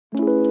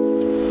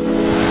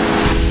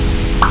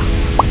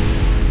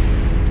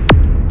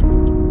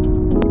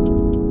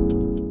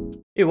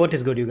Hey, what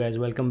is good, you guys?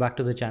 Welcome back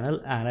to the channel,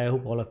 and I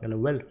hope all of you are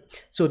well.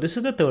 So this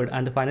is the third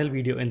and the final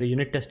video in the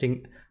unit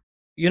testing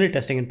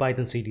in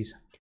Python series.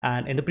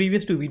 And in the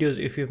previous two videos,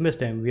 if you've missed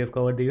them, we have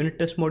covered the unit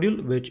test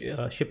module, which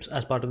ships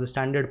as part of the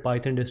standard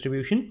Python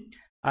distribution,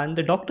 and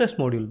the doc test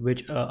module,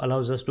 which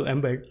allows us to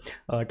embed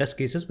test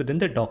cases within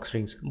the doc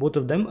strings. Both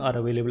of them are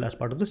available as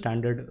part of the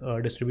standard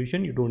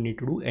distribution. You don't need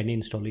to do any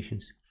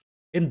installations.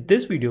 In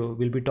this video,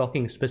 we'll be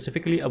talking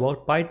specifically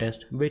about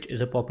PyTest, which is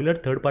a popular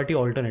third-party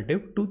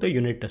alternative to the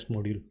unit test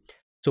module.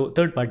 So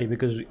third-party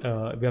because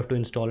we have to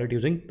install it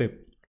using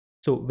pip.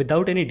 So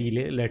without any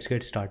delay, let's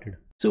get started.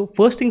 So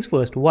first things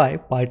first, why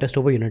PyTest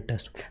over unit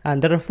test?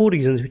 And there are four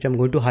reasons which I'm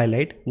going to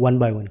highlight one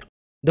by one.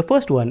 The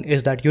first one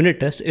is that unit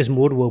test is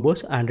more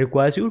verbose and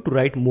requires you to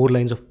write more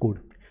lines of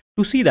code.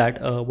 To see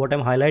that, what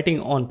I'm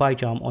highlighting on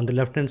PyCharm on the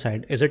left hand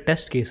side is a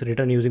test case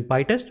written using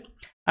PyTest,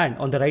 and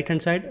on the right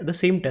hand side the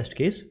same test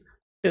case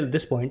till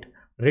this point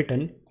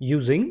written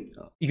using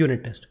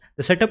unit test.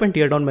 The setup and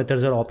teardown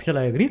methods are optional,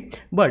 I agree,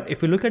 but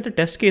if you look at the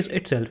test case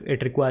itself,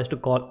 it requires to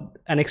call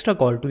an extra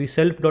call to the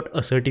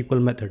self.assert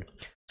equal method.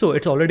 So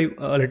it's already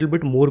a little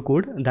bit more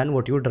code than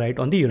what you would write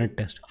on the unit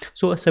test.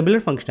 So a similar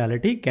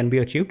functionality can be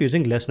achieved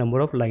using less number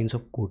of lines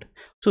of code.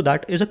 So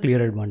that is a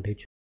clear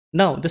advantage.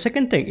 Now the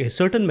second thing is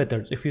certain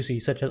methods, if you see,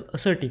 such as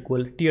assert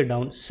equal,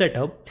 teardown,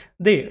 setup,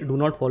 they do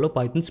not follow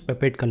Python's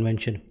pipette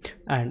convention,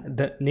 and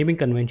the naming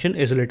convention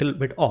is a little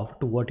bit off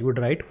to what you would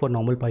write for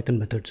normal Python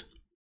methods.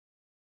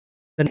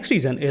 The next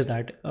reason is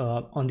that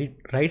on the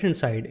right hand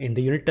side in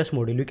the unit test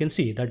module, you can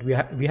see that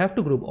we have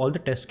to group all the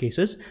test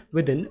cases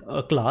within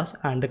a class,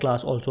 and the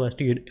class also has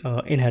to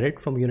inherit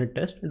from unit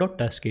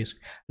test case.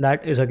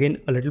 That is again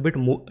a little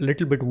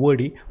bit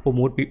wordy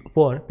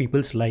for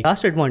people's like.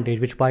 Last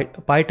advantage which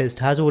PyTest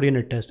has over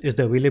unit test is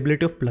the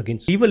availability of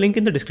plugins. Leave a link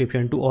in the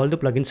description to all the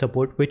plugin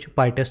support which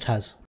PyTest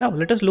has. Now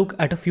let us look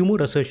at a few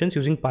more assertions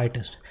using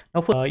PyTest.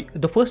 Now for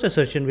the first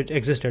assertion which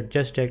existed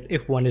just checked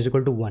if 1 is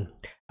equal to 1.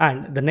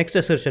 And the next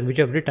assertion which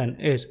I've written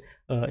is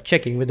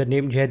checking whether the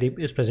name Jaideep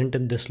is present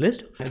in this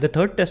list. The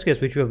third test case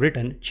which we have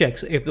written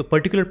checks if a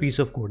particular piece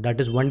of code, that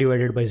is 1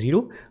 divided by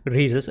 0,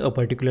 raises a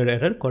particular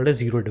error called a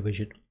zero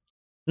division.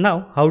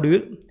 Now how do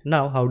you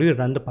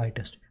run the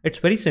PyTest? It's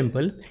very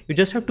simple. You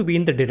just have to be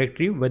in the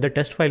directory where the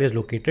test file is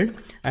located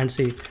and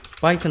say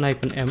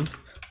python-m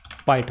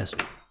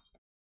PyTest.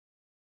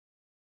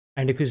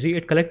 And if you see,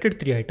 it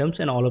collected 3 items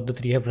and all of the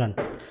 3 have run.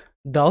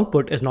 The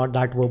output is not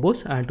that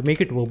verbose, and to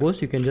make it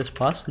verbose you can just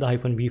pass the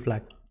 -v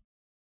flag,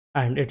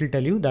 and it will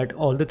tell you that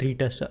all the 3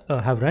 tests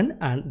have run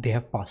and they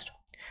have passed.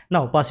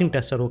 Now passing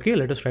tests are okay.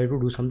 Let us try to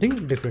do something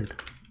different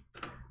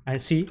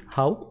and see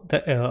how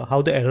the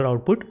error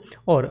output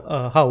or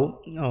how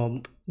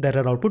the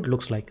error output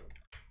looks like.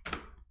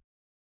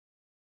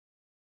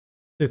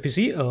 So if you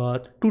see,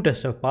 2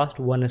 tests have passed,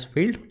 1 has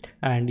failed,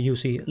 and you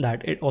see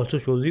that it also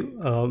shows you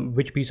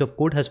which piece of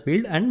code has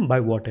failed and by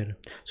what error.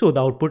 So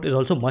the output is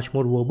also much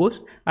more verbose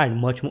and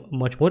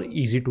much more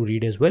easy to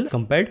read as well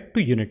compared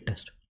to unit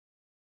test.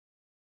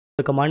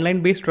 The command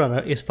line based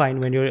runner is fine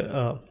when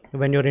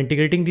you're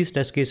integrating these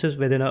test cases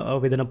within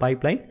a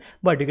pipeline,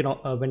 but you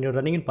can when you're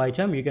running in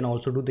PyCharm, you can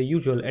also do the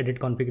usual edit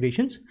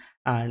configurations,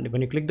 and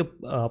when you click the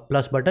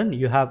plus button,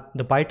 you have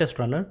the PyTest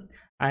runner,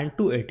 and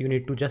to it you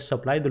need to just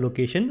supply the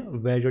location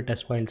where your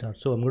test files are.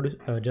 So I'm going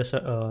to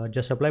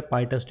just supply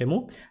PyTest demo.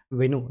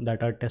 We know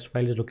that our test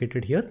file is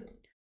located here,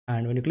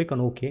 and when you click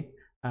on OK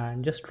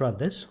and just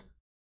run this,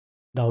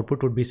 the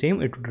output would be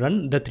same. It would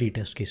run the 3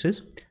 test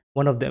cases.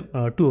 One of them,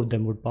 2 of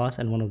them would pass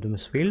and 1 of them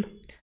is failed.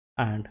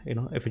 And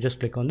if you just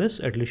click on this,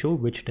 it will show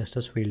which test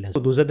has failed. So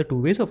those are the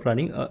 2 ways of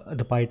running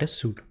the PyTest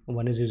suite.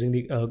 One is using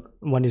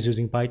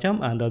PyCharm,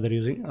 and the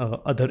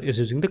other is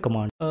using the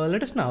command.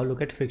 Let us now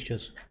look at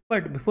fixtures.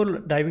 But before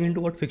diving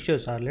into what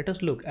fixtures are, let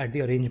us look at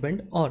the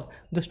arrangement or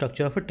the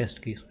structure of a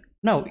test case.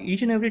 Now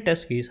each and every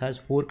test case has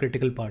 4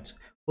 critical parts.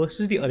 First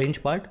is the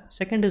arrange part,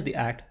 second is the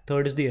act,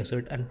 third is the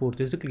assert, and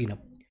fourth is the cleanup.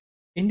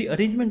 In the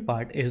arrangement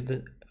part is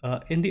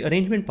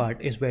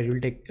where you'll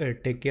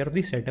take care of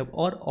the setup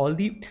or all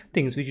the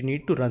things which you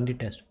need to run the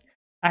test.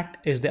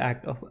 Act is the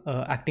act of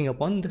acting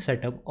upon the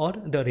setup or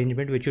the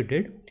arrangement which you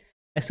did.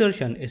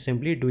 Assertion is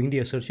simply doing the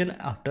assertion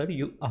after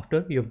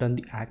you've done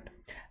the act.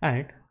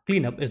 And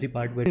cleanup is the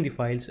part where the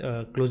files,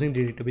 closing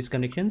the database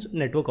connections,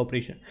 network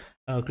operation,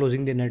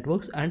 closing the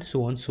networks, and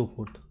so on and so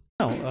forth.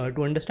 Now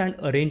to understand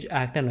arrange,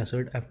 act, and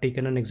assert, I've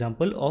taken an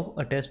example of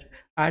a test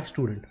add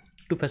student.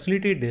 To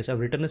facilitate this, I've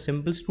written a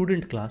simple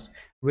student class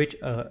which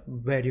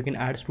where you can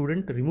add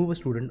student, remove a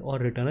student, or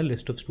return a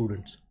list of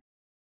students.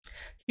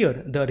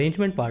 Here the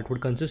arrangement part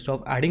would consist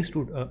of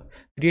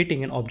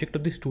creating an object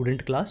of the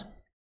student class.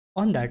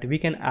 On that we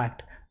can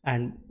act,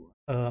 and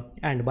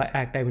by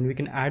act I mean we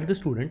can add the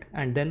student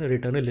and then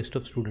return a list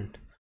of student.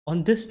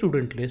 On this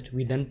student list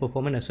we then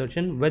perform an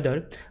assertion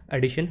whether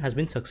addition has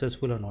been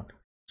successful or not.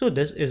 So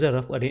this is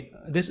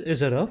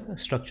a rough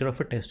structure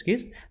of a test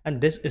case, and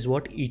this is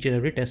what each and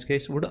every test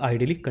case would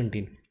ideally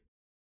contain.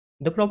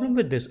 The problem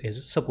with this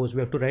is, suppose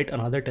we have to write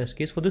another test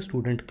case for the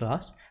student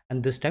class,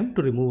 and this time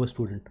to remove a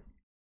student.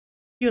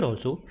 Here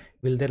also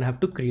we'll then have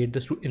to create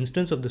the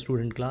instance of the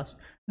student class,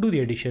 do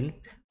the addition,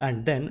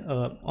 and then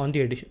on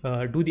the addition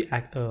do the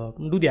act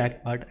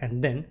part,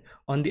 and then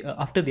on the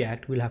after the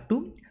act we'll have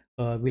to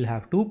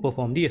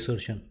perform the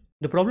assertion.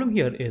 The problem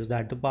here is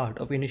that the part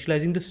of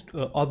initializing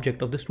the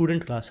object of the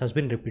student class has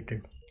been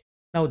repeated.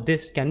 Now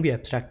this can be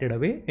abstracted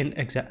away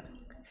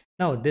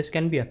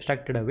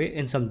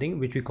in something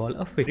which we call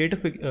a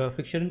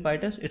fixture in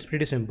PyTest. It's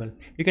pretty simple.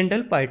 You can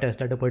tell PyTest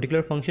that a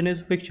particular function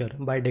is fixture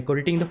by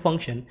decorating the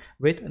function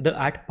with the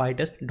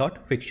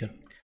 @PyTest.fixture.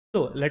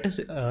 So let us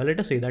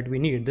say that we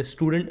need this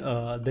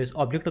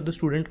object of the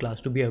student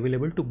class to be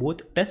available to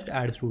both test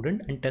add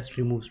student and test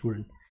remove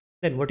student.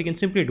 Then what you can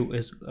simply do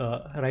is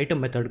write a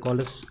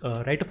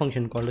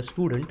function called a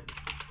student,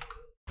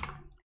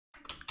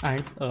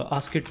 and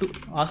ask it to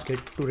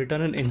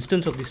return an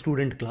instance of the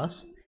student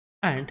class,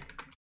 and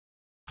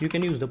you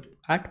can use the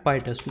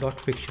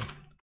 @PyTest.fixture,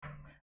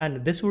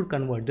 and this would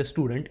convert the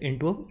student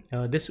into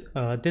this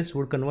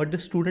would convert the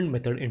student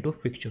method into a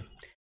fixture.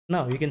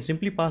 Now you can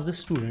simply pass the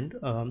student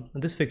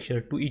this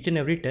fixture to each and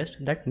every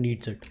test that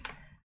needs it.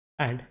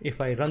 And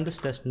if I run this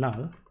test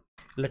now,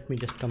 let me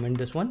just comment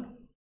this one,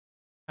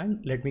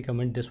 and let me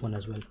comment this one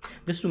as well,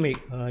 just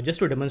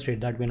to demonstrate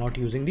that we're not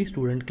using the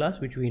student class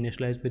which we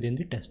initialized within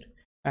the test.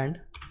 And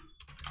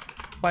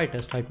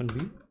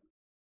PyTest-v,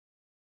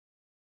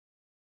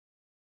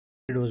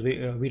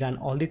 we ran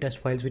all the test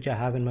files which I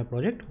have in my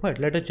project, but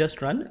let us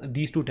just run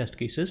these two test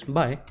cases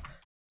by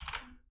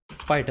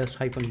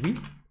PyTest-v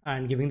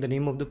and giving the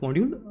name of the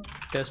module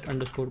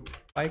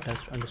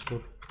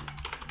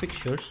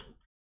test_PyTest_fixtures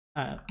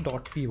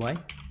 .py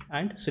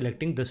and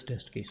selecting this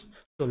test case.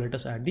 So let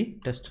us add the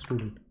test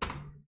student,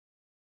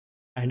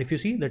 and if you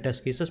see, the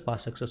test cases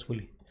pass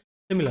successfully.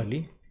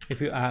 Similarly,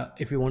 if you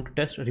want to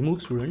test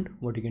remove student,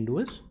 what you can do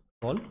is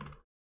call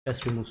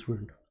test remove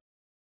student.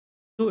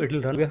 So it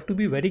will run. We have to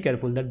be very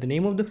careful that the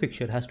name of the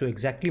fixture has to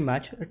exactly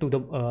match to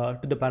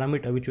the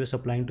parameter which we are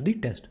supplying to the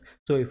test.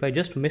 So if I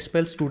just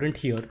misspell student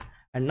here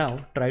and now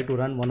try to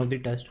run one of the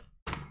tests,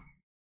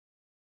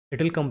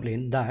 it will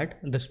complain that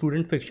the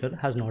student fixture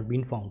has not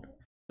been found.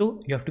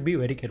 So you have to be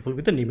very careful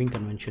with the naming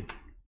convention.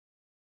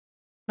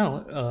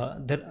 Now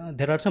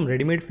there are some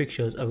ready-made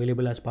fixtures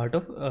available as part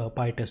of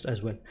PyTest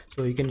as well.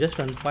 So you can just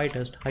run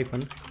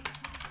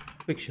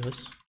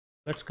PyTest-fixtures.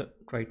 Let's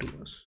try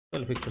to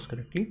spell fixtures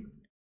correctly.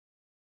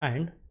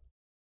 And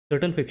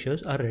certain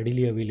fixtures are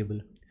readily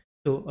available.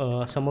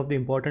 So some of the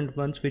important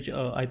ones which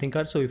I think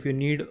are, so if you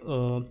need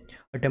a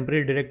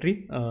temporary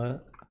directory,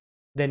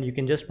 then you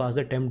can just pass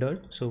the temp dir.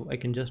 So I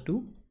can just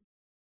do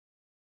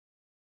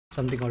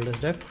something called as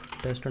def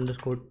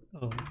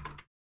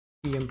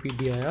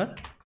test_tempdir,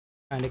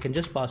 and I can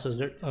just pass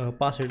it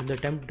the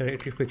temp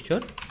directory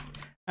fixture,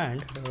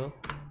 and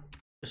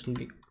just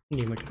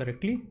name it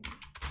correctly,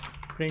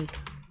 print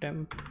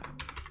temp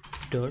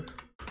dir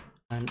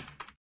and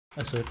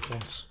assert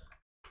false.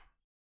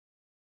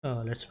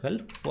 Let's spell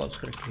false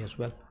correctly as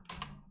well.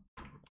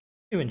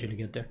 Eventually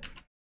get there.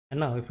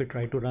 And now if we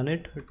try to run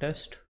it,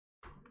 test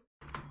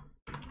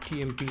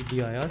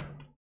tempdir,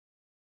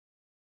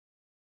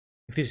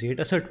 if you see it,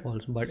 assert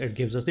false, but it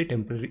gives us the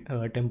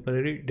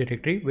temporary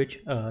directory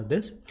which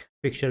this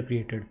fixture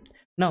created.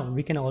 Now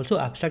we can also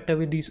abstract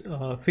away these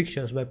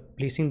fixtures by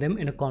placing them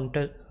in a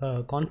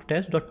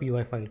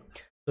conftest.py file.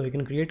 So you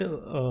can create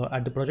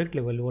at the project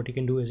level, what you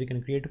can do is you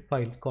can create a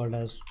file called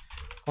as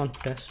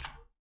conftest.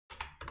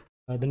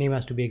 The name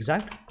has to be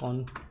exact,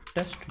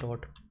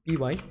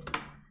 conftest.py,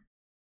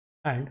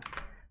 and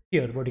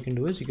here what you can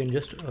do is you can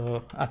just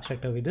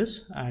abstract away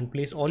this and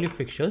place all your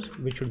fixtures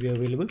which should be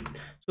available.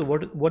 So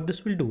what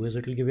this will do is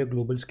it will give you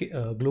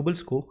a global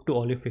scope to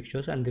all your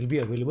fixtures, and they'll be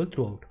available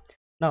throughout.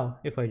 Now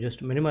if I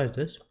just minimize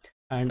this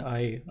and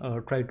I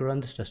try to run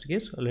this test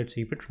case, let's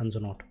see if it runs or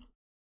not.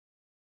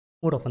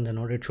 More often than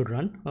not it should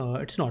run.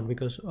 It's not,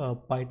 because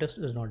PyTest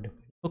is not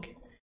defined. Okay,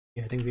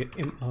 yeah, I think we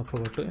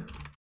forgot to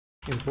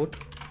import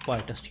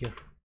PyTest here,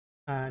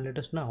 and let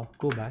us now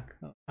go back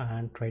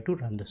and try to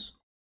run this.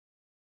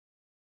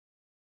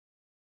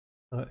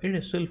 It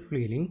is still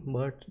failing,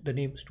 but the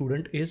name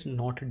student is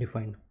not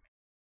defined.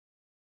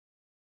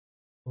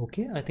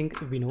 Okay, I think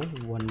we know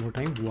one more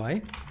time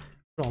why.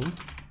 From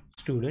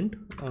student,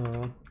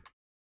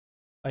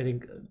 I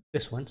think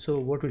this one. So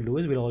what we'll do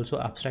is we'll also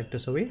abstract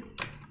this away,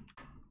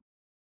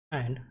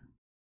 and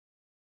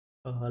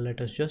let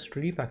us just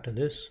refactor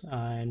this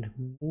and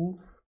move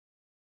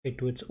it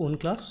to its own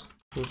class.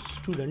 So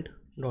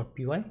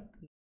student.py,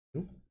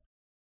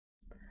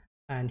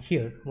 and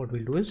here what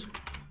we'll do is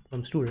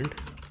from student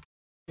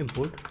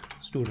import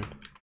student,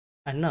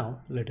 and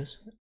now let us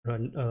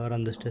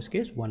run this test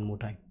case one more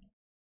time.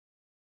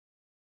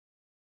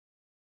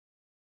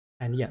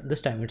 And yeah,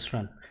 this time it's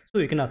run. So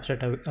you can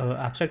abstract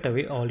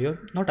away all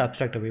your, not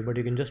abstract away, but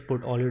you can just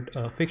put all your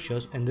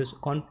fixtures in this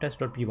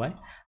conftest.py,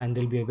 and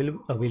they'll be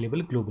available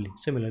globally.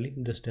 Similarly,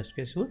 this test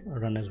case will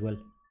run as well.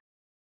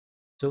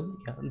 So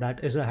yeah,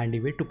 that is a handy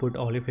way to put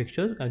all your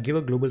fixtures, give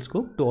a global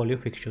scope to all your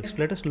fixtures.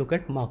 Let us look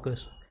at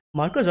markers.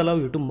 Markers allow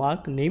you to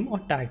mark, name or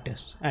tag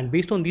tests, and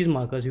based on these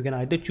markers you can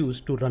either choose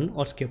to run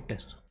or skip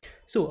tests.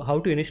 So how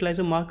to initialize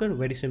a marker?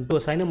 Very simple. To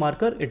assign a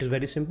marker, it is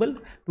very simple.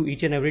 To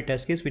each and every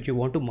test case which you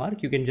want to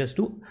mark, you can just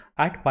do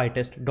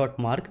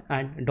 @pytest.mark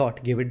and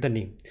dot give it the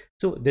name.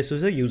 So this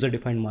is a user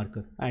defined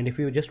marker, and if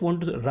you just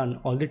want to run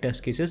all the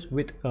test cases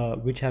with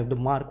which have the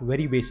mark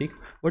very basic,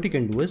 what you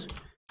can do is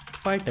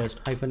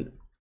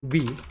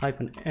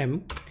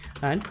pytest-v-m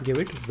and give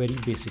it very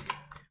basic,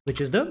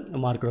 which is the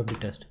marker of the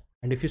test.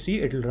 And if you see,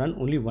 it will run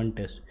only one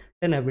test.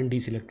 10 have been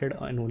deselected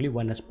and only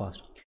one has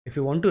passed. If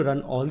you want to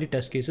run all the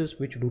test cases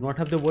which do not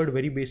have the word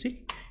very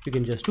basic, you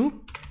can just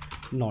do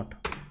not.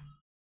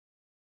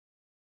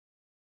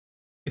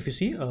 If you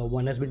see,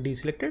 one has been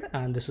deselected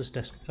and this is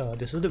test.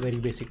 This is the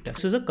very basic test.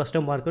 This is a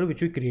custom marker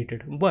which we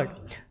created,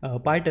 but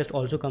PyTest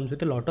also comes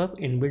with a lot of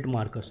inbuilt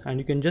markers, and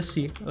you can just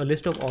see a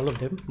list of all of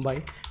them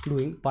by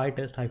doing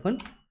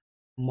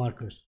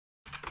pytest-markers.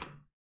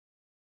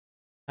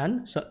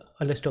 And so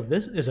a list of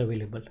this is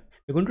available.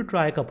 We're going to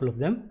try a couple of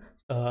them.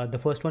 The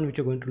first one which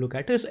you're going to look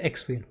at is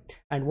xfail,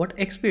 and what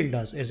xfail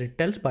does is it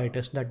tells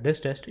PyTest that this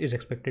test is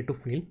expected to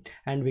fail,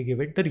 and we give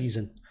it the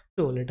reason.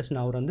 So let us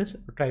now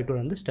try to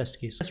run this test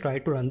case. Let's try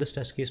to run this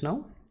test case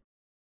now,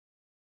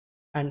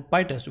 and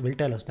PyTest will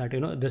tell us that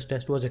this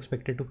test was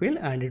expected to fail,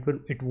 and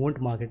it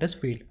won't mark it as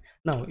failed.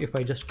 Now if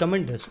I just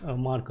comment this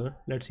marker,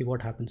 let's see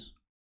what happens.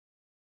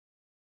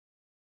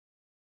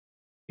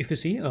 If you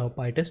see,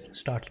 PyTest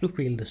starts to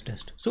fail this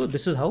test. So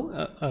this is how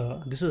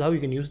you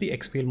can use the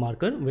xfail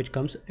marker, which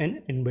comes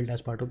in inbuilt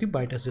as part of the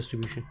PyTest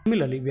distribution.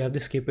 Similarly, we have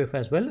the skip if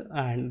as well,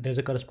 and there's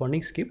a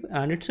corresponding skip,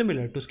 and it's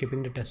similar to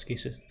skipping the test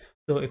cases.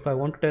 So if I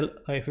want to tell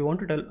PyTest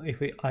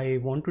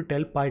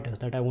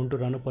that I want to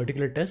run a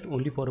particular test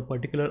only for a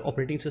particular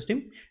operating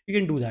system, you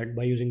can do that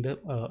by using the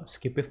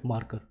skip if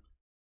marker.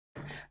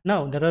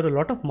 Now there are a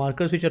lot of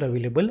markers which are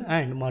available,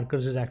 and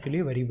markers is actually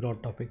a very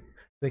broad topic.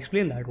 To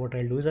explain that, what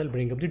I'll do is I'll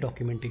bring up the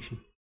documentation.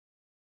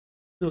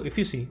 So if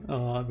you see,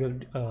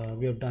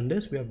 we have done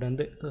this. We have done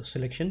the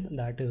selection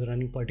that is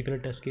running particular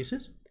test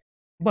cases,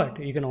 but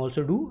you can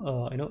also do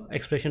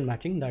expression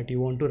matching, that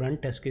you want to run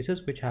test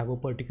cases which have a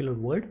particular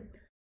word.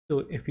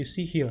 So if you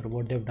see here,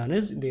 what they've done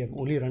is they have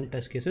only run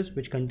test cases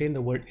which contain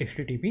the word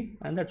HTTP,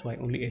 and that's why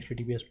only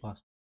HTTP has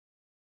passed.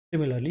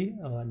 Similarly,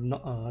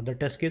 the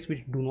test case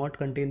which do not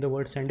contain the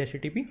word send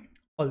HTTP,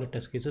 all the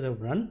test cases have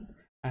run,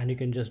 and you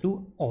can just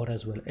do or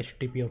as well,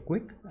 HTTP or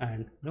quick,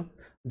 and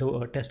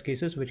the test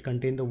cases which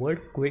contain the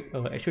word quick,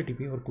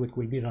 HTTP or quick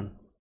will be run.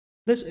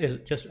 This is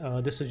just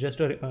a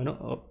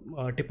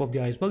tip of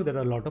the iceberg. There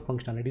are a lot of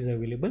functionalities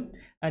available,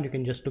 and you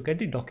can just look at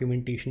the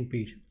documentation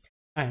page,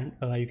 and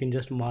you can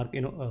just mark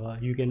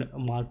you can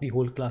mark the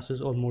whole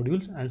classes or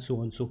modules and so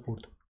on and so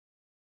forth.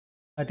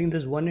 I think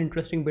there's one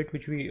interesting bit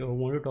which we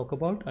want to talk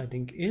about, I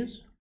think,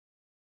 is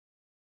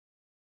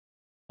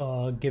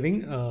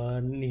giving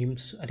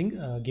names. I think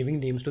giving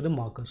names to the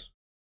markers.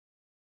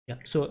 Yeah,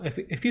 so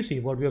if you see,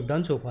 what we have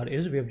done so far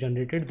is we have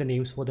generated the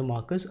names for the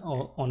markers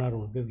on our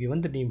own. We've given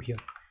the name here,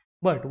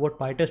 but what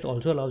PyTest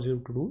also allows you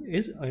to do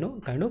is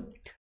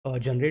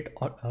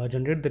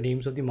generate the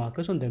names of the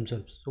markers on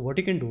themselves. So what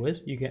you can do is,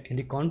 you can, in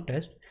the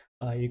contest,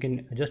 you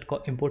can just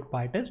import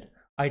PyTest.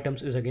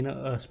 Items is again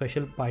a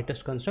special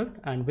PyTest construct,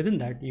 and within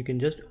that you can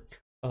just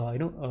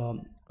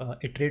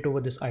iterate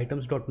over this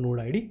items.node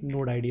id.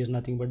 Node id is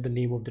nothing but the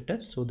name of the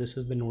test, so this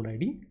is the node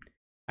id,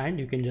 and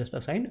you can just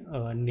assign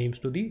names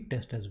to the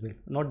test as well,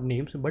 not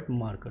names but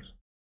markers.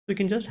 So you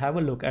can just have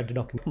a look at the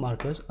document.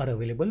 Markers are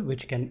available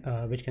which can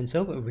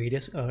serve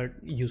various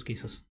use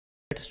cases.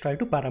 Let's try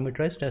to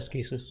parameterize test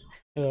cases.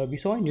 We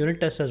saw in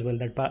UnitTest as well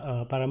that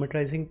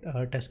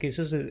parameterizing test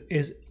cases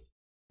is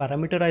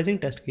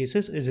parameterizing test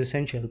cases is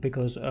essential,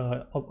 because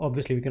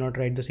obviously we cannot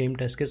write the same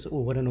test case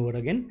over and over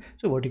again.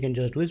 So what you can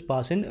just do is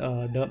pass in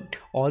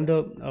all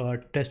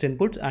the test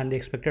inputs and the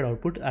expected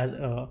output as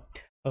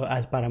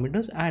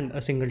parameters, and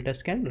a single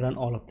test can run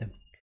all of them.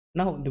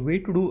 Now the way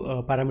to do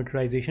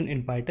parameterization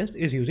in PyTest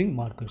is using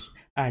markers,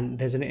 and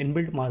there's an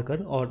inbuilt marker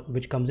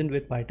which comes in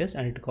with PyTest,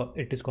 and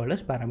it is called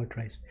as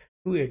parameterize.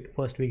 To it,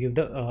 first we give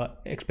the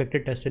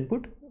expected test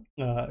input,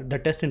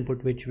 the test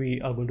input which we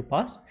are going to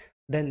pass,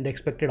 then the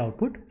expected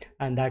output,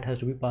 and that has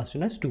to be passed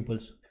in as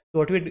tuples.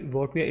 So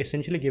what we are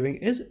essentially giving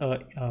is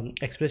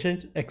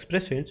expressions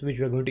which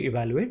we are going to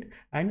evaluate,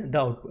 and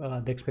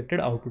the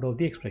expected output of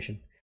the expression.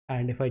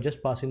 And if I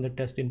just pass in the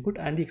test input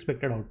and the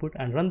expected output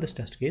and run this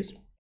test case,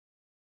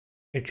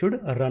 it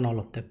should run all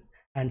of them.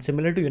 And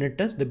similar to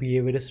UnitTest, the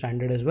behavior is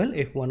standard as well.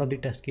 If one of the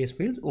test case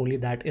fails, only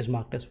that is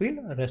marked as failed.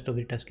 The rest of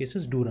the test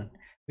cases do run,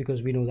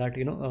 because we know that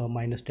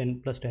minus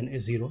 10 plus 10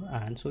 is 0.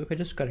 And so if I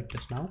just correct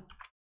this now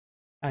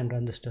and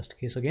run this test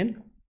case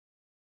again,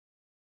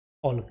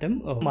 all of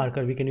them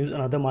marker, we can use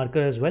another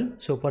marker as well.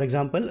 So for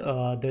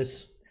example,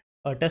 this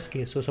test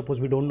case, so suppose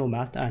we don't know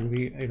math, and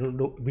we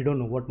don't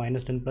know what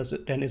minus 10 plus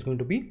 10 is going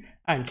to be,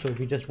 and so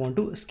we just want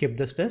to skip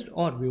this test,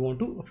 or we want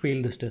to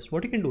fail this test.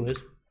 What you can do is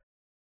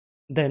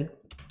then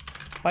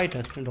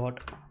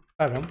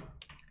pytest.param,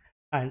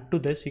 and to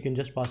this you can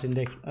just pass in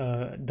the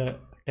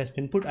test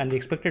input and the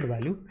expected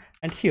value.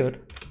 And here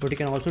what you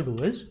can also do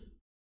is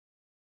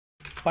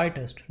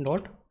PyTest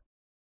dot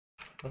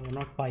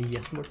not py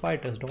yes but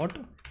PyTest dot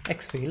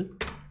xfail,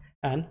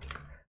 and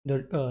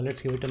the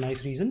let's give it a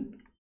nice reason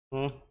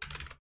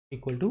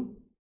equal to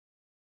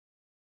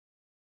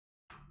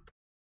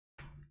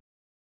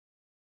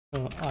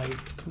I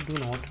do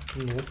not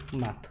know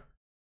math.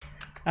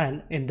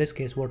 And in this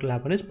case what will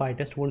happen is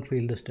PyTest won't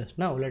fail this test.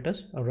 Now let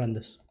us run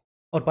this,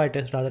 or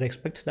PyTest rather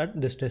expects that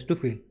this test to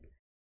fail.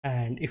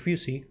 And if you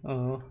see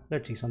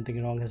let's see,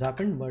 something wrong has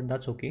happened, but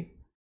that's okay.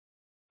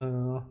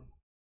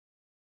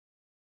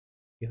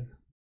 Here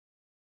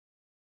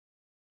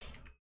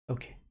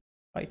okay,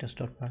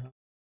 PyTest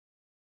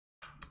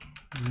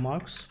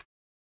marks,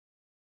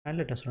 and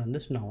let us run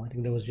this now. I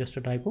think there was just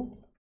a typo,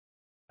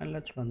 and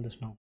let's run this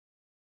now.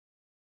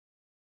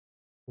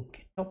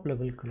 Okay, top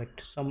level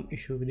collect, some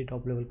issue with the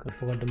top level collect.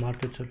 Forgot the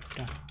mark itself.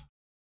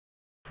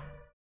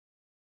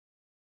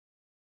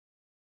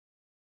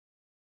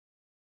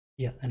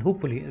 Yeah, and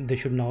hopefully they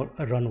should now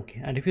run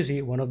okay. And if you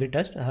see, one of the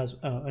tests has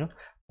a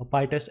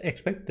PyTest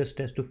expect this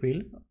test to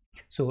fail,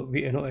 so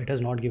we it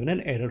has not given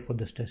an error for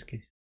this test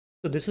case.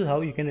 So this is how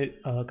you can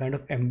kind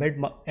of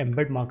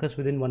embed markers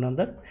within one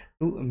another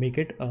to make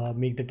it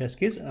make the test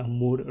case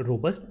more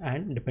robust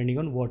and depending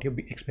on what your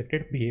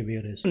expected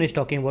behavior is. And is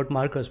talking about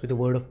markers with a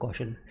word of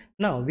caution.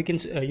 Now we can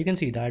you can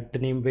see that the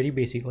name very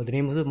basic, or the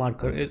name of the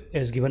marker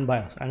is given by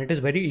us, and it is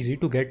very easy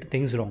to get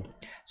things wrong.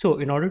 So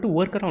in order to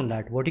work around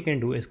that, what you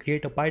can do is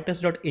create a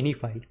pytest.ini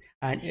file,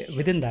 and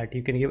within that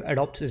you can give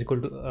adopts is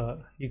equal to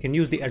you can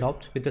use the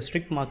adopts with a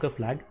strict marker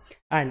flag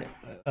and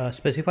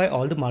specify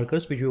all the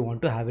markers which we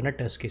want to have in our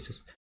test cases.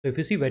 So if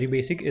you see, very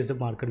basic is the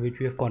marker which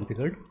we have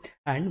configured,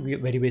 and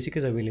very basic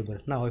is available.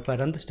 Now if I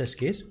run this test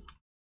case,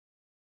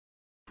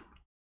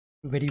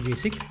 very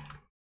basic,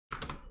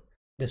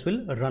 this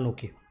will run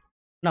okay.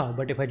 Now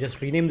but if I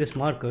just rename this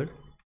marker,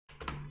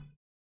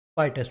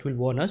 PyTest will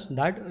warn us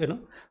that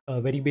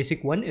very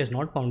basic one is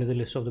not found in the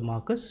list of the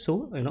markers,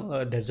 so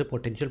there's a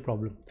potential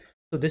problem.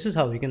 So this is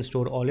how you can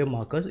store all your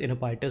markers in a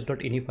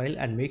pytest.ini file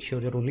and make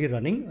sure you're only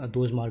running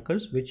those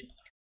markers which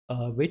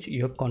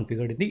you have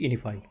configured in the ini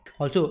file.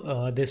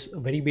 Also this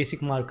very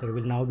basic marker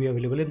will now be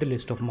available in the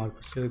list of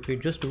markers. So if you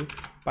just do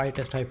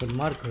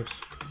pytest-markers,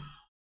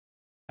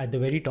 at the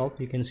very top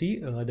you can see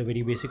the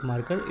very basic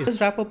marker.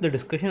 Let's wrap up the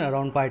discussion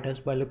around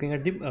PyTest by looking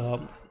at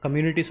the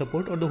community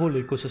support or the whole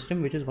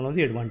ecosystem, which is one of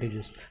the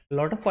advantages. A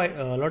lot of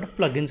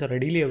plugins are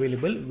readily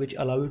available which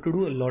allow you to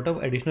do a lot of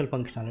additional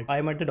functionality. I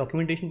am at the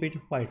documentation page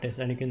of PyTest,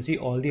 and you can see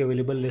all the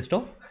available list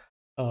of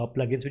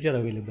plugins which are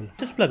available.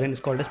 This plugin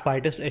is called as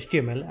PyTest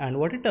HTML, and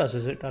what it does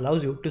is it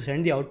allows you to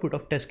send the output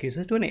of test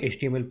cases to an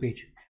HTML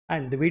page,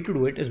 and the way to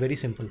do it is very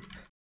simple.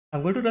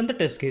 I'm going to run the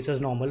test case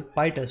as normal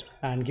PyTest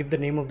and give the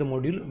name of the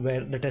module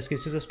where the test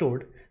cases are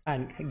stored,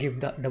 and give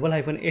the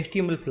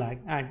 $HTML flag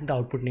and the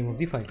output name of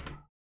the file.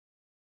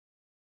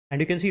 And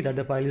you can see that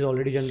the file is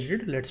already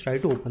generated. Let's try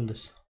to open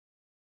this.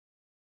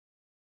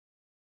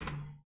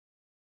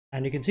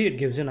 And you can see it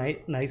gives a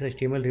nice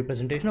HTML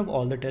representation of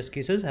all the test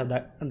cases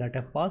that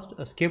have passed,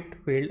 skipped,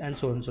 failed, and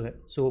so on and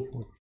so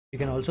forth. You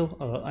can also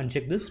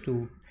uncheck this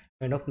to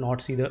kind of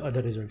not see the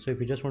other results. So if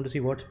you just want to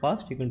see what's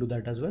passed, you can do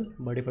that as well.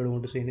 But if I don't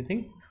want to see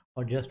anything,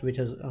 or just which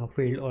has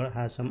failed or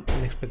has some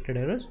unexpected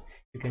errors,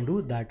 you can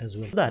do that as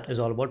well. That is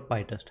all about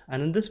PyTest,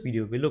 and in this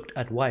video we looked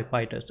at why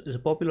PyTest is a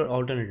popular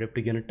alternative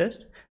to UnitTest.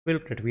 We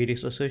looked at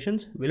various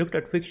assertions. We looked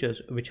at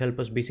fixtures, which help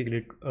us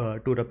basically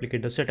to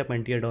replicate the setup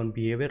and tear down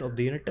behavior of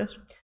the unit test.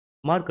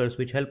 Markers,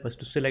 which help us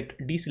to select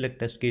deselect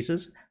test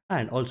cases,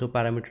 and also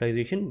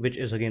parameterization, which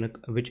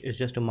is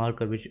just a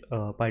marker which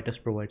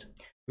PyTest provides.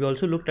 We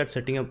also looked at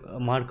setting up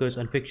markers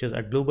and fixtures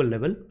at global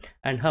level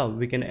and how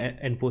we can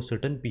enforce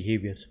certain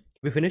behaviors.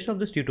 We finished off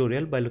this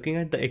tutorial by looking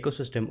at the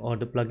ecosystem or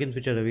the plugins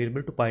which are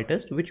available to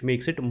PyTest, which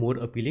makes it more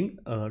appealing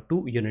to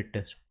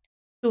UnitTest.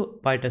 So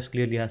PyTest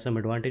clearly has some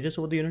advantages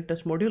over the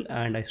UnitTest module,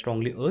 and I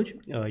strongly urge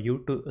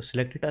you to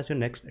select it as your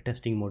next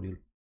testing module.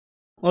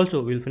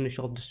 Also, we'll finish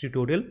off this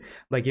tutorial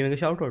by giving a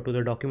shout out to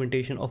the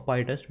documentation of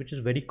PyTest, which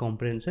is very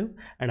comprehensive,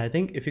 and I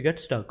think if you get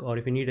stuck or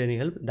if you need any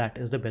help, that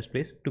is the best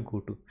place to go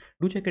to.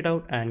 Do check it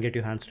out and get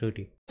your hands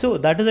dirty. So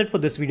that is it for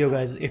this video,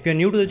 guys. If you're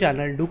new to the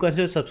channel, do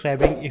consider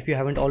subscribing if you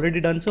haven't already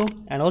done so,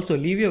 and also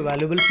leave your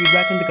valuable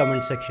feedback in the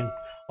comment section.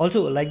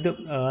 Also like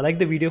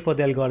the video for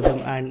the algorithm,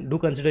 and do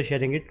consider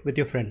sharing it with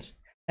your friends.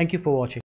 Thank you for watching.